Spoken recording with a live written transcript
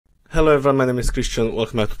Hello everyone, my name is Christian.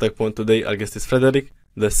 Welcome back to TechPoint. Today our guest is Fredrik,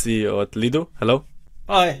 the CEO at Leadoo. Hello.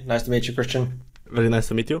 Hi, nice to meet you, Christian. Very nice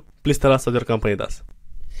to meet you. Please tell us what your company does.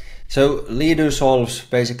 So Leadoo solves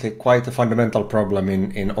basically quite a fundamental problem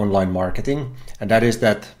in online marketing, and that is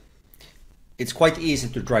that it's quite easy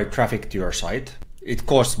to drive traffic to your site. It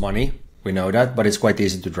costs money, we know that, but it's quite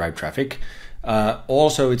easy to drive traffic.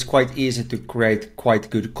 Also, it's quite easy to create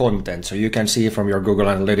quite good content. So you can see from your Google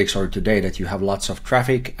Analytics or today that you have lots of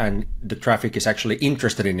traffic and the traffic is actually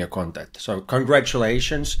interested in your content. So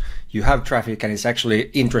congratulations, you have traffic and it's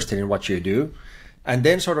actually interested in what you do. And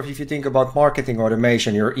then sort of if you think about marketing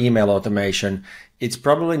automation, your email automation, it's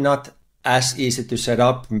probably not as easy to set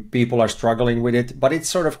up. People are struggling with it, but it's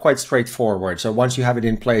sort of quite straightforward. So once you have it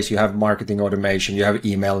in place, you have marketing automation, you have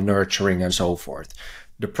email nurturing and so forth.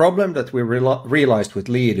 The problem that we realized with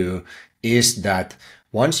Leadoo is that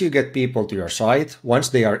once you get people to your site, once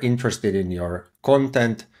they are interested in your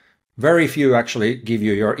content, very few actually give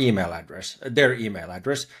you your email address, their email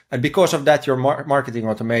address. And because of that, your marketing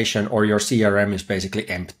automation or your CRM is basically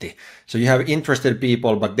empty. So you have interested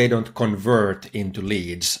people, but they don't convert into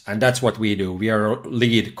leads. And that's what we do. We are a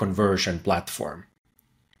lead conversion platform.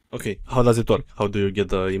 Okay, how does it work? How do you get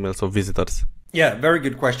the emails of visitors? Yeah, very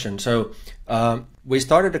good question. So we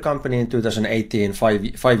started the company in 2018,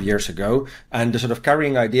 five years ago, and the sort of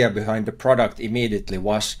carrying idea behind the product immediately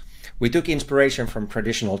was we took inspiration from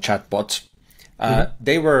traditional chatbots.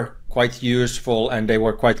 They were quite useful and they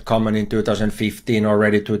were quite common in 2015,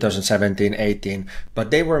 already 2017, 18, but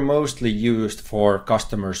they were mostly used for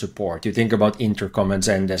customer support. You think about Intercom and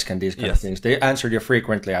Zendesk and these kind of things. They answered your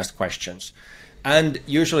frequently asked questions. And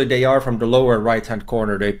usually they are from the lower right-hand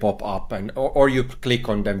corner, they pop up or you click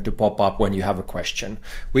on them to pop up when you have a question.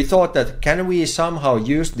 We thought that can we somehow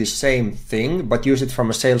use the same thing, but use it from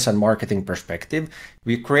a sales and marketing perspective?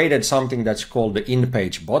 We created something that's called the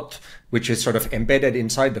in-page bot, which is sort of embedded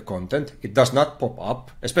inside the content. It does not pop up,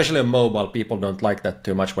 especially on mobile. People don't like that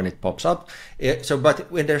too much when it pops up.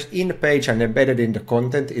 But when there's in-page and embedded in the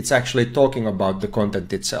content, it's actually talking about the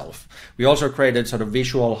content itself. We also created sort of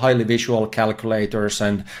highly visual calculators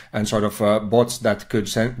and sort of bots that could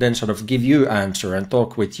then sort of give you answer and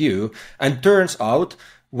talk with you. And turns out,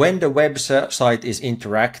 when the website is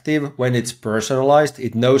interactive, when it's personalized,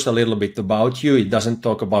 it knows a little bit about you. It doesn't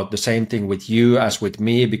talk about the same thing with you as with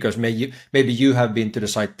me, because maybe you have been to the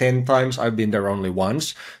site 10 times. I've been there only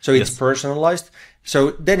once. So it's personalized.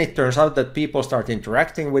 So then it turns out that people start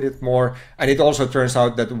interacting with it more. And it also turns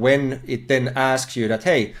out that when it then asks you that,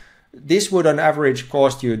 hey, this would on average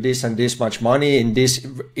cost you this and this much money in this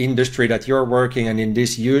industry that you're working and in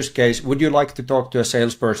this use case, would you like to talk to a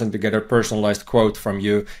salesperson to get a personalized quote from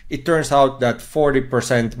you? It turns out that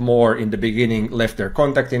 40% more in the beginning left their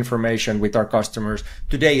contact information with our customers.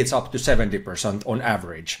 Today it's up to 70% on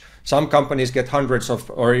average. Some companies get hundreds of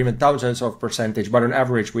or even thousands of percentage, but on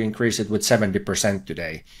average we increase it with 70%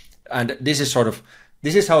 today. And this is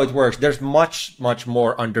how it works. There's much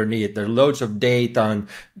more underneath. There's loads of data and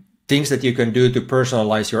things that you can do to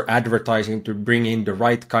personalize your advertising, to bring in the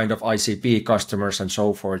right kind of ICP customers and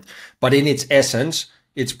so forth. But in its essence,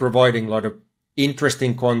 it's providing a lot of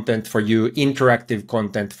interesting content for you, interactive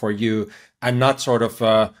content for you, and not sort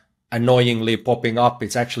of annoyingly popping up.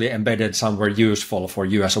 It's actually embedded somewhere useful for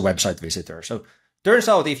you as a website visitor. So turns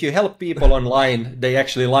out if you help people online, they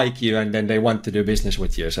actually like you and then they want to do business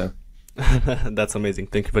with you. So that's amazing.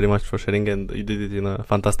 Thank you very much for sharing, and you did it in a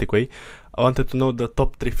fantastic way. I wanted to know the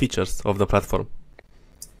top 3 features of the platform.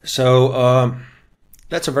 So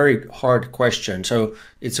that's a very hard question. So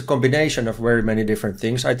it's a combination of very many different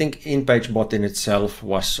things. I think in-page bot in itself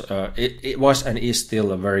was it was and is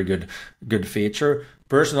still a very good feature.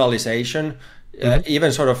 Personalization,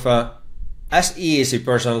 even sort of as easy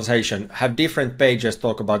personalization, have different pages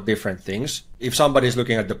talk about different things. If somebody is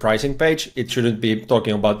looking at the pricing page, it shouldn't be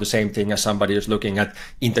talking about the same thing as somebody who's looking at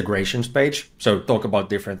integrations page. So talk about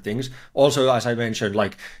different things. Also, as I mentioned,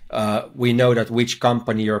 like we know that which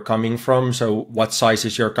company you're coming from. So what size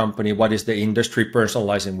is your company? What is the industry?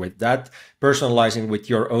 Personalizing with that. Personalizing with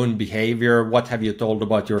your own behavior. What have you told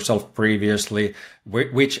about yourself previously?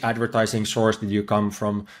 Which advertising source did you come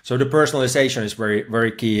from? So the personalization is very,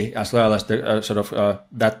 very key, as well as the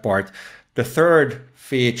that part. The third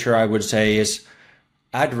feature I would say is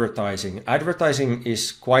advertising. Advertising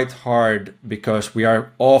is quite hard because we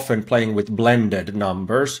are often playing with blended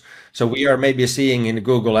numbers. So we are maybe seeing in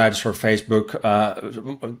Google Ads or Facebook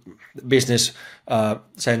Business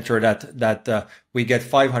Center that we get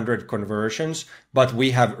 500 conversions, but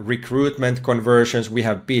we have recruitment conversions, we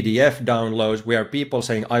have PDF downloads, we have people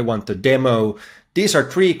saying, I want the demo. these are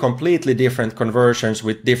three completely different conversions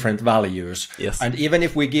with different values. Yes. And even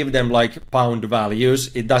if we give them like pound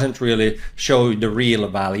values, it doesn't really show the real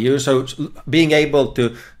value. So being able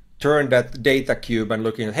to turn that data cube and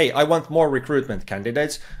looking at, hey, I want more recruitment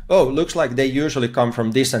candidates. Oh, looks like they usually come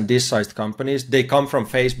from this and this sized companies. They come from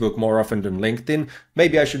Facebook more often than LinkedIn.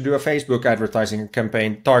 Maybe I should do a Facebook advertising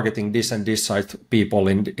campaign targeting this and this sized people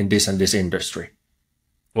in this and this industry.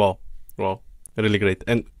 Wow. Really great.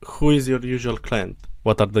 And who is your usual client?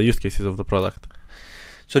 What are the use cases of the product?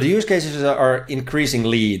 So the use cases are increasing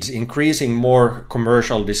leads, increasing more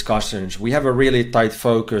commercial discussions. We have a really tight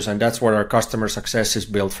focus, and that's what our customer success is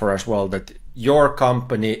built for as well, that your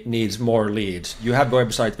company needs more leads. You have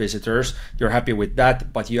website visitors, you're happy with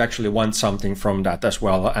that, but you actually want something from that as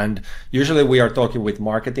well. And usually we are talking with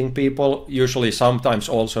marketing people, usually sometimes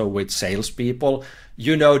also with sales people.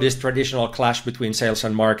 You know, this traditional clash between sales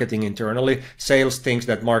and marketing internally. Sales thinks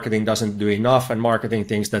that marketing doesn't do enough, and marketing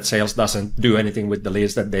thinks that sales doesn't do anything with the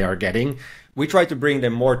leads that they are getting. We try to bring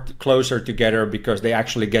them more closer together because they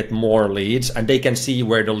actually get more leads and they can see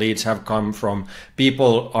where the leads have come from.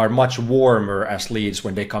 People are much warmer as leads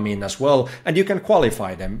when they come in as well, and you can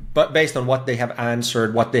qualify them, but based on what they have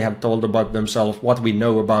answered, what they have told about themselves, what we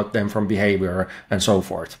know about them from behavior and so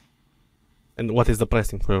forth. And what is the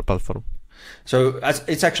pricing for your platform? So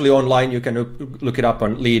it's actually online. You can look it up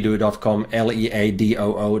on leadoo.com,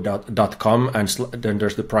 leadoo.com, and then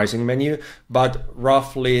there's the pricing menu. But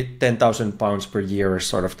roughly £10,000 per year is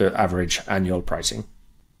sort of the average annual pricing.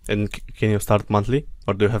 And can you start monthly,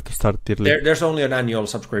 or do you have to start yearly? There's only an annual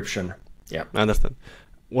subscription. Yeah, I understand.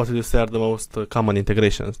 What would you say are the most common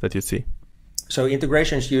integrations that you see? So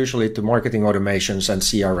integrations usually to marketing automations and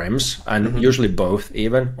CRMs, and usually both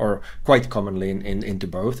even, or quite commonly into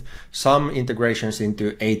both. Some integrations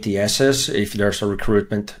into ATSs if there's a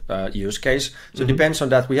recruitment use case. So it depends on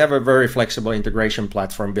that. We have a very flexible integration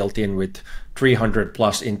platform built in with 300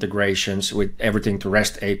 plus integrations with everything to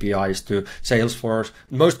REST APIs to Salesforce.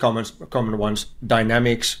 Most common ones,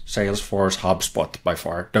 Dynamics, Salesforce, HubSpot by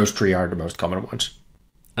far. Those three are the most common ones.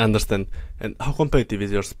 I understand. And how competitive is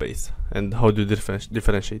your space? And how do you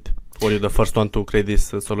differentiate? Were you the first one to create this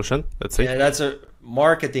solution, let's say? Yeah,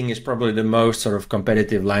 marketing is probably the most sort of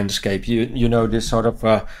competitive landscape. You know, this sort of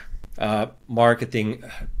marketing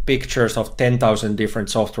pictures of 10,000 different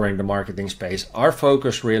software in the marketing space. Our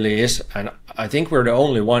focus really is, and I think we're the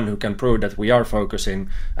only one who can prove that we are focusing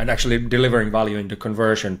and actually delivering value in the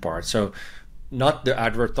conversion part. So not the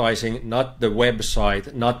advertising, not the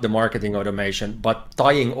website, not the marketing automation, but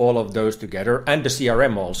tying all of those together, and the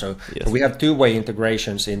CRM also. Yes. We have two-way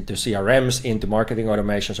integrations into CRMs, into marketing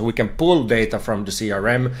automation, so we can pull data from the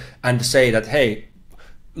CRM and say that, hey,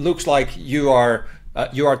 looks like you are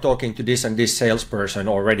talking to this and this salesperson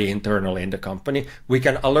already internally in the company. We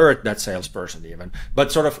can alert that salesperson even.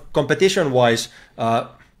 But sort of competition-wise,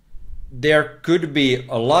 there could be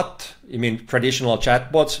a lot. I mean, traditional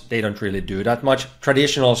chatbots, they don't really do that much.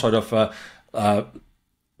 Traditional sort of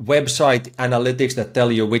website analytics that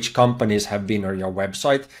tell you which companies have been on your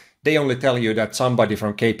website, they only tell you that somebody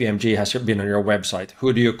from KPMG has been on your website.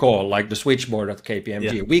 Who do you call? Like the switchboard at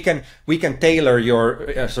KPMG. Yeah. We can tailor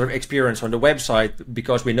your sort of experience on the website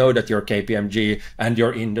because we know that you're KPMG and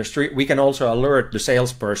your industry. We can also alert the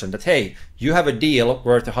salesperson that, hey, you have a deal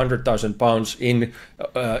worth £100,000 in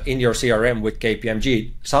your CRM with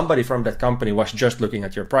KPMG. Somebody from that company was just looking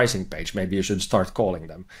at your pricing page. Maybe you should start calling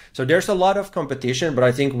them. So there's a lot of competition, but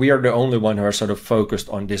I think we are the only one who are sort of focused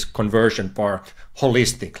on this conversion part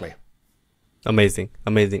holistically. Amazing.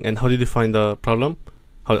 And how did you find the problem?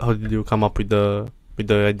 How did you come up with the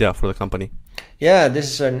idea for the company? Yeah,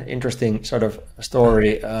 this is an interesting sort of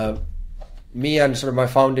story. Me and sort of my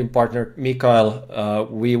founding partner, Mikael,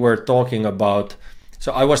 we were talking about,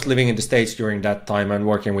 so I was living in the States during that time and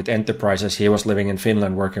working with enterprises. He was living in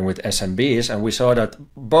Finland working with SMBs. And we saw that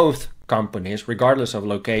both companies, regardless of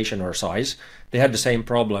location or size, they had the same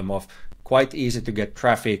problem of quite easy to get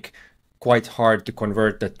traffic, quite hard to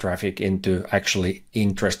convert that traffic into actually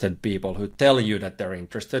interested people who tell you that they're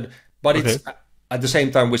interested. But okay. It's at the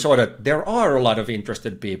same time, we saw that there are a lot of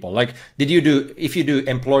interested people. Like, if you do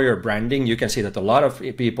employer branding, you can see that a lot of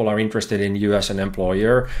people are interested in you as an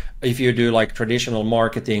employer. If you do like traditional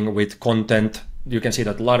marketing with content, you can see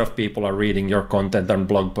that a lot of people are reading your content and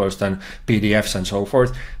blog posts and PDFs and so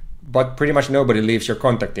forth. But pretty much nobody leaves your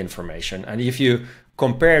contact information. And if you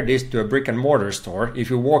compare this to a brick and mortar store, if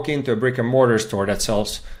you walk into a brick and mortar store that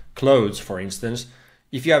sells clothes, for instance,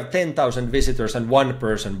 if you have 10,000 visitors and one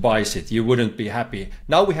person buys it, you wouldn't be happy.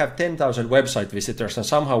 Now we have 10,000 website visitors and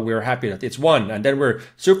somehow we're happy that it's one. And then we're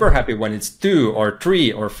super happy when it's 2 or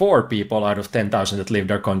 3 or 4 people out of 10,000 that leave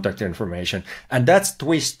their contact information. And that's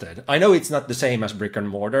twisted. I know it's not the same as brick and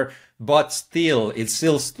mortar, but still, it's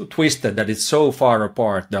still twisted that it's so far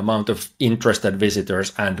apart, the amount of interested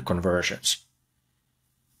visitors and conversions.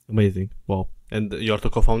 Amazing. Wow. And you're the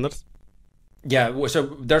co-founders? Yeah, so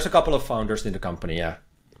there's a couple of founders in the company, yeah.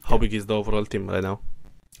 How big is the overall team right now?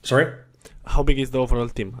 Sorry? How big is the overall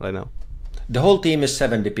team right now? The whole team is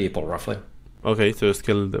 70 people, roughly. Okay, so you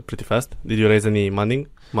scaled pretty fast. Did you raise any money?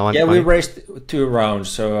 Yeah, we raised 2 rounds,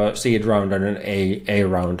 so a seed round and an A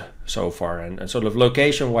round so far. And sort of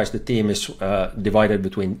location-wise, the team is divided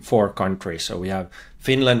between 4 countries. So we have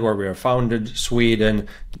Finland, where we are founded, Sweden,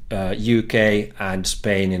 UK, and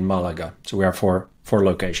Spain in Malaga. So we are 4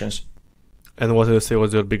 locations. And what do you say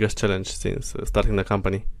was your biggest challenge since starting the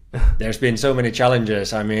company? There's been so many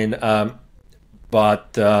challenges. I mean,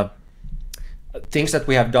 but things that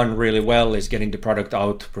we have done really well is getting the product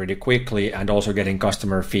out pretty quickly and also getting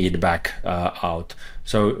customer feedback out.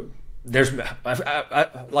 So there's,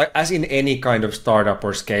 like as in any kind of startup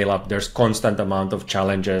or scale up, there's constant amount of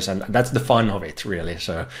challenges, and that's the fun of it, really.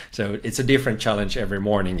 So it's a different challenge every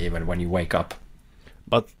morning, even when you wake up.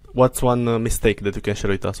 But what's one mistake that you can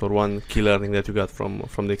share with us, or one key learning that you got from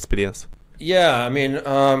the experience? Yeah, I mean,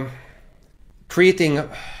 treating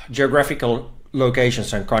geographical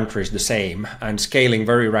locations and countries the same and scaling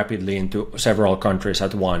very rapidly into several countries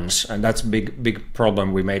at once, and that's a big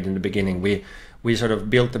problem we made in the beginning. We sort of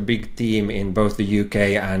built a big team in both the UK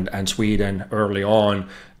and Sweden early on,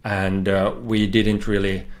 and we didn't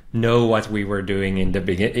really know what we were doing in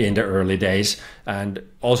the early days. And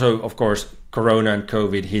also, of course, Corona and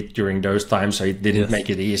COVID hit during those times, so it didn't make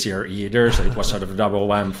it easier either. So it was sort of a double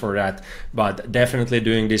whammy for that. But definitely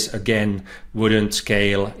doing this again wouldn't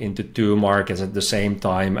scale into 2 markets at the same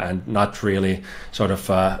time, and not really sort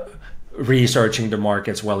of researching the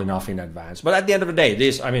markets well enough in advance. But at the end of the day,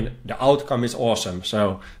 the outcome is awesome.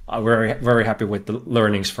 So we're very happy with the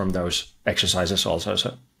learnings from those exercises also.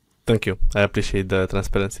 So. Thank you. I appreciate the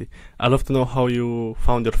transparency. I'd love to know how you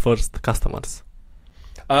found your first customers.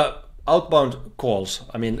 Outbound calls.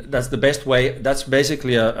 I mean, that's the best way. That's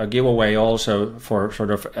basically a giveaway also for sort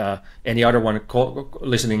of any other one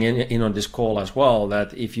listening in on this call as well,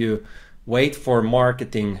 that if you wait for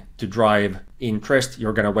marketing to drive interest,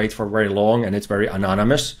 you're going to wait for very long, and it's very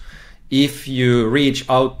anonymous. If you reach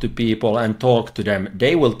out to people and talk to them,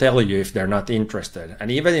 they will tell you if they're not interested.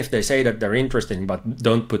 And even if they say that they're interested but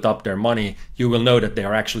don't put up their money, you will know that they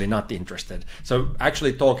are actually not interested. So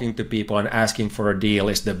actually talking to people and asking for a deal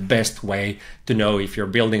is the best way to know if you're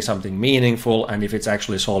building something meaningful and if it's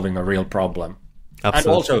actually solving a real problem.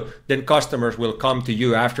 Absolutely. And also, then customers will come to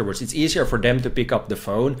you afterwards. It's easier for them to pick up the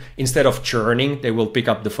phone. Instead of churning, they will pick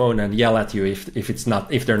up the phone and yell at you if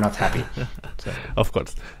they're not happy. So. Of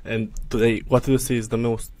course. And today, what do you see is the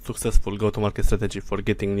most successful go-to-market strategy for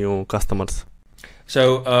getting new customers?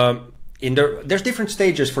 So there's different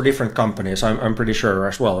stages for different companies, I'm pretty sure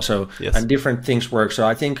as well. So yes. And different things work. So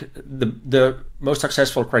I think the most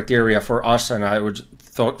successful criteria for us, and I would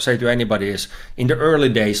say to anybody, is in the early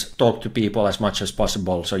days, talk to people as much as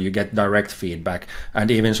possible so you get direct feedback,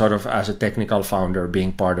 and even sort of as a technical founder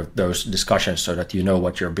being part of those discussions so that you know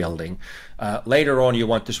what you're building. Later on, you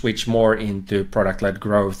want to switch more into product-led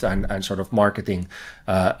growth and sort of marketing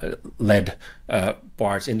led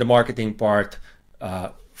parts. In the marketing part,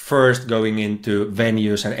 first going into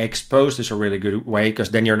venues and expos is a really good way, because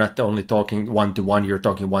then you're not only talking one-to-one, you're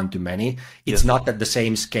talking one-to-many. It's not at the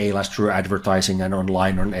same scale as through advertising and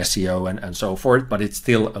online on SEO and so forth, but it's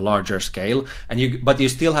still a larger scale. But you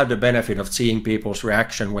still have the benefit of seeing people's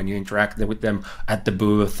reaction when you interact with them at the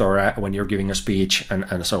booth or when you're giving a speech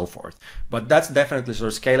and so forth. But that's definitely sort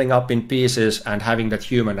of scaling up in pieces and having that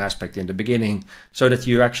human aspect in the beginning so that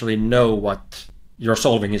you actually know what you're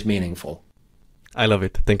solving is meaningful. I love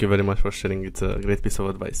it. Thank you very much for sharing. It's a great piece of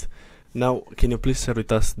advice. Now, can you please share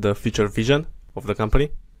with us the future vision of the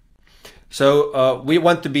company? So we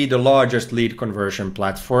want to be the largest lead conversion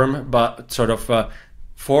platform, but sort of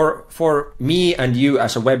for me and you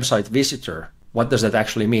as a website visitor, what does that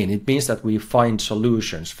actually mean? It means that we find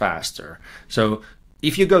solutions faster. So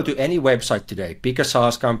if you go to any website today, pick a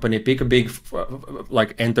SaaS company, pick a big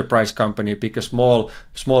like enterprise company, pick a small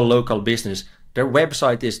local business, their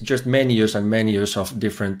website is just menus and menus of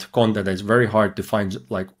different content. It's very hard to find,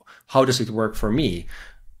 like, how does it work for me?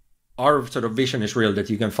 Our sort of vision is real, that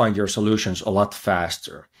you can find your solutions a lot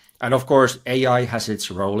faster. And of course, AI has its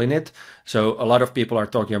role in it. So a lot of people are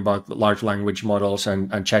talking about large language models and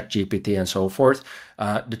ChatGPT and so forth.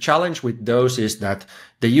 The challenge with those is that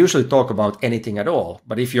they usually talk about anything at all.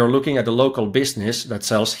 But if you're looking at a local business that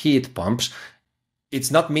sells heat pumps, it's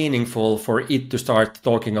not meaningful for it to start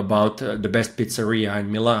talking about the best pizzeria in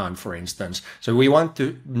Milan, for instance. So we want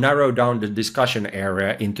to narrow down the discussion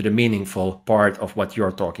area into the meaningful part of what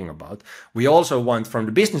you're talking about. We also want, from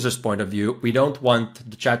the business's point of view, we don't want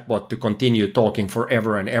the chatbot to continue talking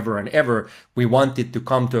forever and ever and ever. We want it to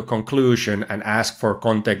come to a conclusion and ask for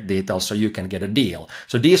contact details so you can get a deal.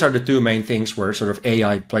 So these are the two main things where sort of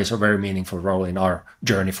AI plays a very meaningful role in our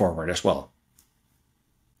journey forward as well.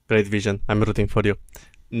 Great vision. I'm rooting for you.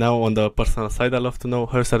 Now, on the personal side, I'd love to know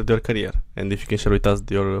how you started your career and if you can share with us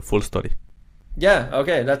your full story. Yeah,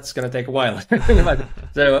 okay, that's going to take a while.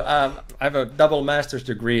 So I have a double master's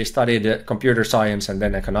degree, studied computer science and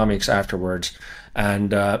then economics afterwards,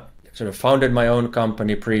 and sort of founded my own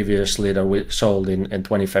company previously that we sold in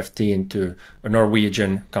 2015 to a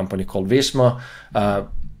Norwegian company called Visma.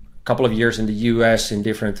 Couple of years in the US in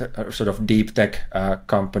different sort of deep tech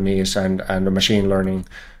companies and machine learning.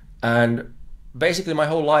 And basically my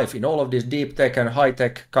whole life in all of these deep tech and high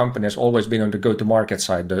tech companies always been on the go-to-market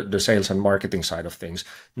side, the sales and marketing side of things.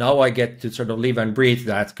 Now I get to sort of live and breathe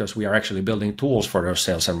that because we are actually building tools for those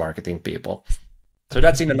sales and marketing people. So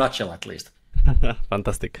that's in a nutshell, at least.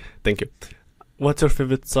 Fantastic. Thank you. What's your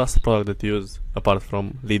favorite SaaS product that you use apart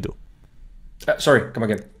from Leadoo? Sorry, come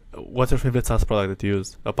again. What's your favorite SaaS product that you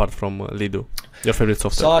use apart from Leadoo? Your favorite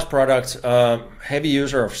software? SaaS products, heavy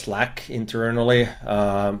user of Slack internally,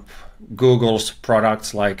 Google's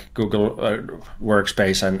products like Google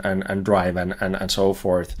Workspace and Drive and so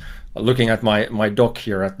forth. Looking at my doc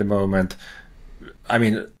here at the moment, I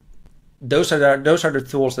mean, those are the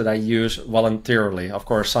tools that I use voluntarily. Of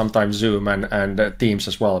course, sometimes Zoom and Teams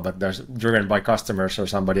as well, but they're driven by customers or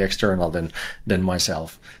somebody external than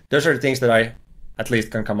myself. Those are the things that I at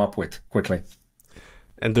least can come up with quickly.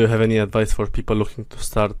 And do you have any advice for people looking to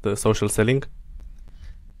start social selling?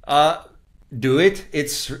 Do it.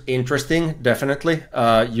 It's interesting, definitely.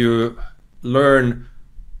 You learn.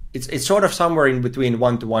 It's sort of somewhere in between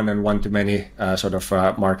one-to-one and one-to-many sort of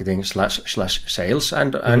marketing slash sales.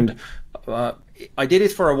 And I did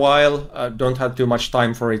it for a while. Don't have too much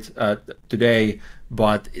time for it today,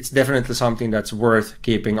 but it's definitely something that's worth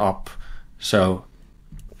keeping up. So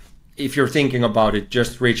if you're thinking about it,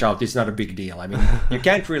 just reach out. It's not a big deal. I mean, you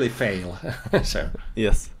can't really fail. So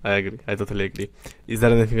yes, I agree. I totally agree. Is there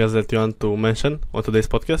anything else that you want to mention on today's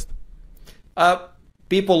podcast?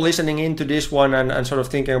 People listening into this one and sort of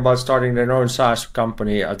thinking about starting their own SaaS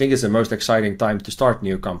company, I think it's the most exciting time to start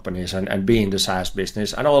new companies and be in the SaaS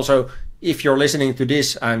business. And also, if you're listening to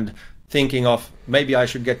this and thinking of maybe I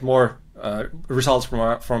should get more results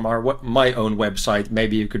from my own website,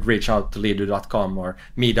 maybe you could reach out to leadoo.com or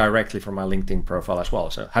me directly from my LinkedIn profile as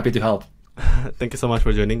well. So happy to help. Thank you so much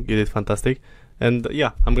for joining. You did fantastic. And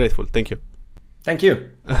yeah, I'm grateful. Thank you. Thank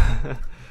you.